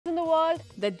in the world.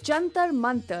 The Jantar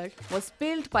Mantar was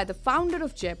built by the founder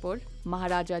of Jaipur,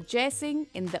 Maharaja Jai Singh,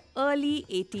 in the early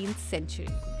 18th century.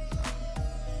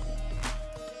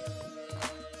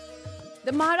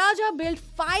 The Maharaja built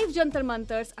 5 Jantar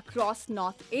Mantars across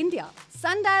North India.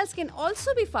 Sundials can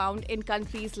also be found in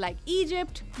countries like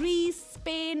Egypt, Greece,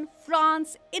 Spain,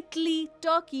 France, Italy,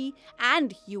 Turkey,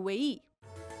 and UAE.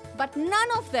 But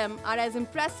none of them are as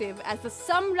impressive as the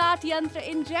Samrat Yantra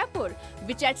in Jaipur,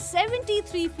 which at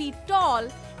 73 feet tall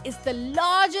is the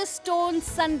largest stone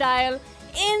sundial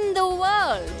in the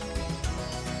world.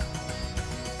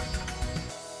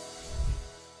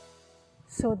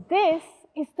 So this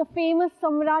is the famous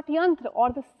Samrat Yantra or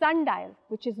the sundial,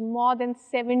 which is more than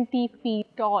 70 feet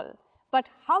tall. But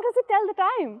how does it tell the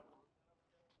time?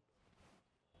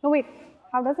 No, wait,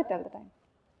 how does it tell the time?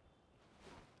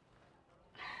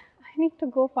 I need to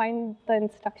go find the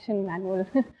instruction manual.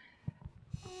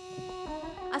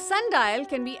 A sundial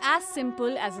can be as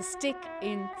simple as a stick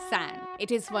in sand.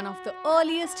 It is one of the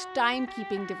earliest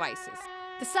time-keeping devices.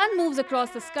 The sun moves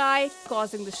across the sky,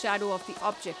 causing the shadow of the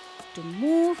object to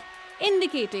move,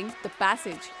 indicating the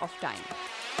passage of time.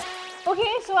 Okay,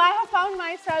 so I have found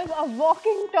myself a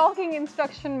walking, talking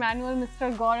instruction manual,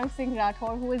 Mr. Gaurav Singh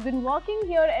Rathore, who has been working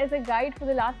here as a guide for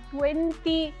the last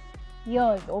 20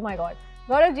 years. Oh my God.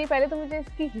 Gaurav ji, पहले तो मुझे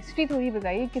इसकी history थोड़ी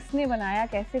बताइए, किसने बनाया,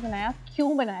 कैसे बनाया,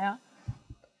 क्यों बनाया?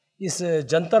 इस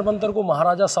जंतर मंतर को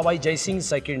महाराजा सवाई जय सिंह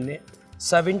सेकंड ने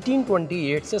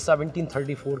 1728 से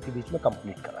 1734 के बीच में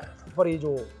कंप्लीट कराया था। पर ये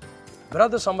जो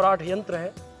वृद्ध सम्राट यंत्र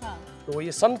है, हाँ। तो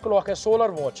ये सन क्लॉक है,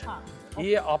 सोलर वॉच है, हाँ।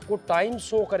 ये आपको टाइम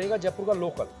शो करेगा जयपुर का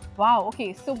local. Wow,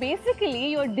 okay. So basically,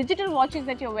 your digital watches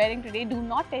that you're wearing today do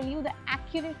not tell you the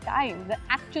accurate time, the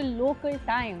actual local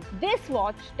time. This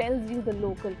watch tells you the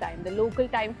local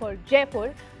time for Jaipur.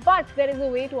 But there is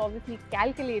a way to obviously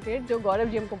calculate it, जो गौरव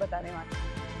जी हमको बताने वाले हैं.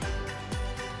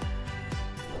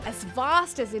 As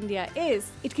vast as India is,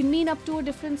 it can mean up to a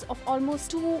difference of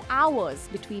almost 2 hours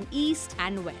between east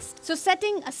and west. So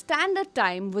setting a standard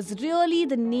time was really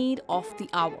the need of the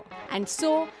hour. And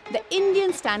so the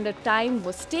Indian standard time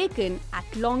was taken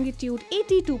at longitude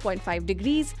 82.5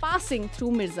 degrees, passing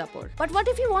through Mirzapur. But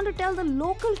what if you want to tell the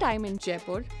local time in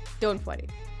Jaipur? Don't worry.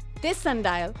 This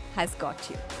sundial has got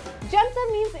you. Jantar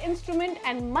means instrument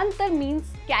and mantar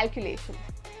means calculation.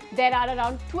 There are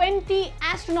around 20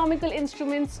 astronomical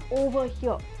instruments over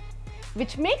here,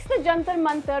 which makes the Jantar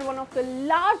Mantar one of the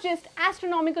largest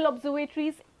astronomical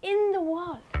observatories in the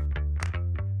world.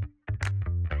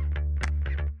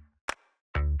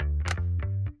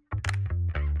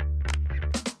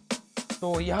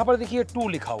 तो यहाँ पर देखिए 2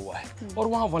 लिखा हुआ है और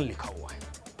वहाँ 1 लिखा हुआ है।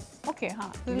 ओके,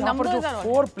 हाँ। यहाँ पर जो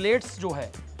 4 प्लेट्स जो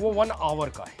है वो 1 आवर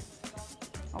का है।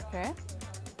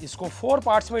 ओके। इसको 4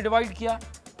 पार्ट्स में डिवाइड किया,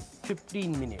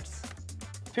 15 मिनट्स।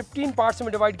 15 पार्ट्स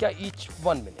में डिवाइड किया, ईच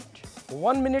 1 मिनट।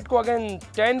 1 मिनट को अगेन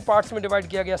 10 पार्ट्स में डिवाइड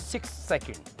किया गया, 6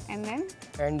 सेकेंड।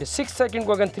 एंड 6 सेकेंड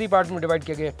को अगेन 3 पार्ट्स में डिवाइड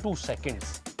किया गया, 2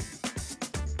 सेकेंड्स।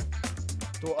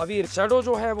 तो अभी शैडो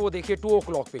जो है वो देखिए 2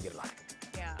 o'clock पे गिर रहा है।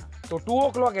 तो 2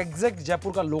 o'clock एग्जैक्ट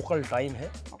जयपुर का लोकल टाइम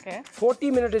है।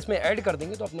 40 मिनट इसमें ऐड कर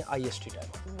देंगे तो अपने IST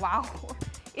time. Wow,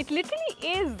 it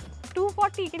literally is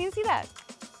 2:40. Can you see that?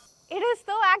 It is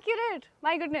so accurate,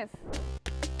 my goodness.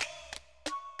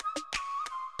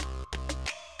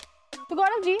 तो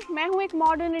गौरव जी, मैं हूँ एक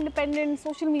modern, independent,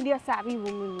 social media savvy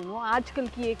woman, आजकल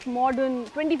की एक मॉडर्न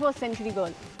 21st सेंचुरी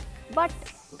गर्ल।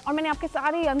 और मैंने आपके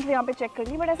सारे यंत्र यहाँ पे चेक कर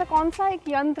लिए, बट ऐसा कौन सा एक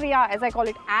यंत्र या as I call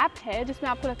it app है जिसमें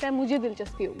आपको लगता है मुझे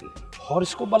दिलचस्पी होगी?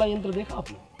 हॉरोस्कोप वाला यंत्र देखा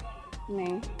आपने?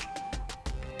 नहीं।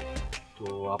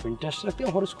 तो आप इंटरेस्ट रखते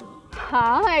हैं हॉरोस्कोप?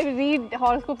 हाँ, I read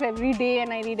horoscope every day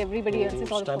and I read everybody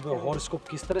else's horoscope. Horoscope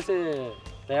किस तरह से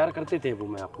तैयार करते थे वो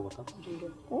मैं आपको बताता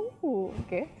हूँ।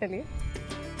 ओके, चलिए।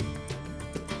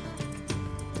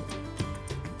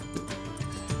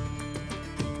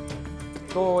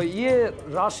 तो ये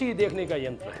राशि देखने का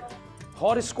यंत्र है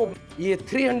हॉरोस्कोप। ये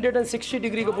 360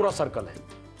 डिग्री का पूरा सर्कल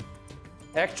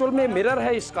है। एक्चुअल में मिरर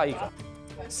है स्काई का।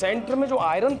 सेंटर में जो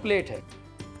आयरन प्लेट है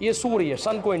ये सूर्य है,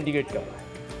 सन को इंडिकेट कर रहा है।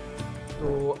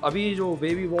 तो अभी जो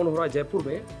बेबी बॉर्न हो रहा है जयपुर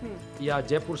में या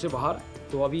जयपुर से बाहर,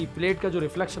 तो अभी प्लेट का जो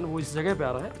रिफ्लेक्शन वो इस जगह पे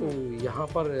आ रहा है। तो यहाँ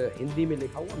पर हिंदी में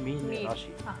लिखा हुआ मीन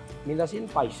राशि, मीन राशि इन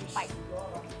पाइसेस।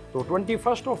 तो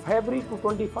 21st of February to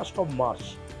 21st of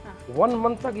March 1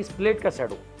 month तक इस प्लेट का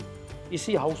शैडो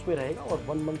इसी हाउस में रहेगा। और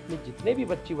 1 मंथ में जितने भी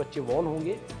बच्चे बॉर्न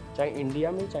होंगे, चाहे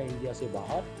इंडिया में चाहे इंडिया से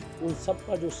बाहर, उन सब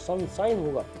का जो सनसाइन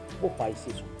होगा वो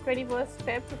पाइसेस होगा। 21st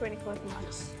Feb to 21st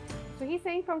March। So he's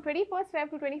saying from 21st Feb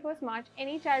to 21st March,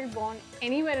 any child born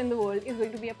anywhere in the world is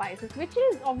going to be a Pisces, which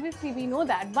is obviously, we know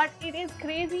that, but it is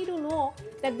crazy to know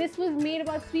that this was made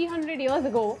about 300 years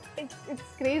ago. It's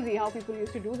crazy how people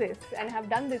used to do this and have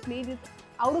done this, made it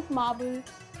out of marble,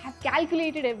 have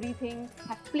calculated everything,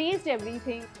 have placed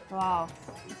everything. Wow.